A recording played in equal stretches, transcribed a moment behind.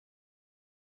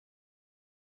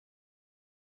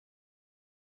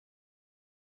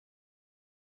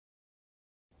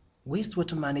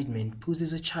Wastewater management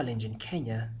poses a challenge in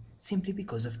Kenya simply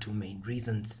because of two main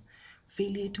reasons: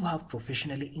 failure to have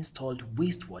professionally installed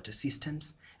wastewater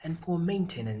systems and poor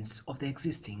maintenance of the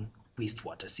existing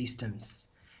wastewater systems.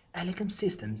 Elikham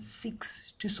Systems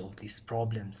seeks to solve these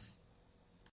problems.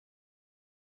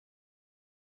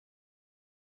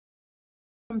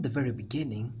 From the very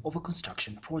beginning of a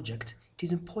construction project, it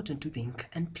is important to think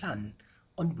and plan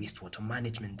on wastewater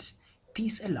management.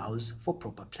 This allows for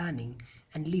proper planning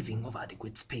and leaving of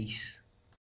adequate space.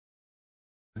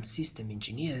 System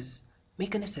engineers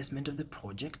make an assessment of the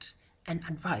project and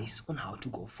advise on how to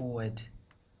go forward.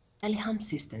 Elikham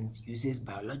Systems uses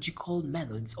biological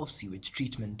methods of sewage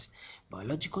treatment.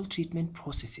 Biological treatment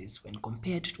processes, when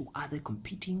compared to other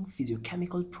competing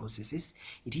physiochemical processes,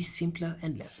 it is simpler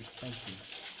and less expensive.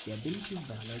 The ability of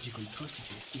biological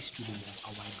processes is to remove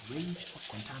a wide range of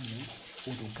contaminants,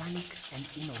 both organic and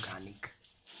inorganic.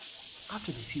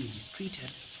 After the sewage is treated,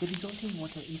 the resulting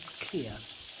water is clear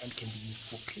and can be used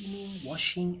for cleaning,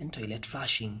 washing, and toilet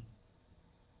flushing.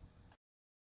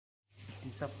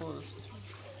 It's supposed to.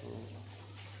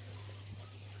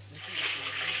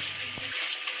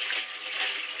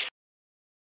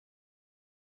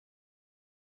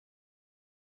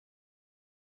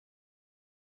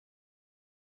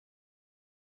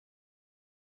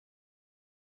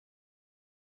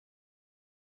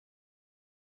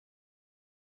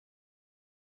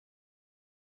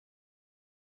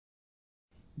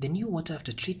 The new water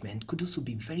after treatment could also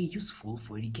be very useful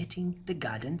for irrigating the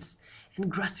gardens and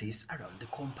grasses around the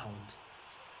compound.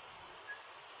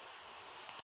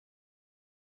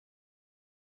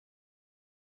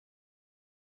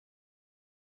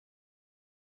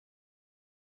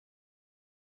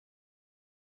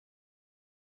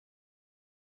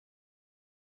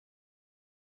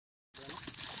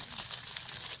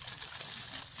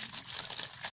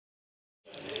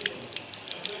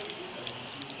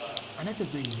 Another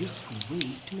very useful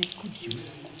way to make good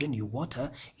use of the new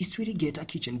water is to irrigate a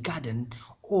kitchen garden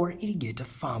or irrigate a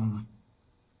farm.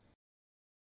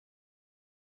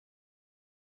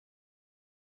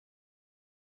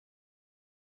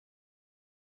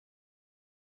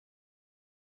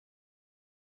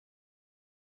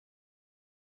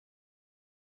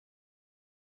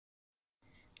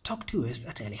 Talk to us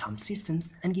at Elikham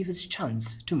Systems and give us a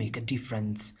chance to make a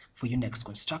difference for your next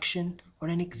construction or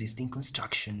an existing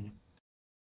construction.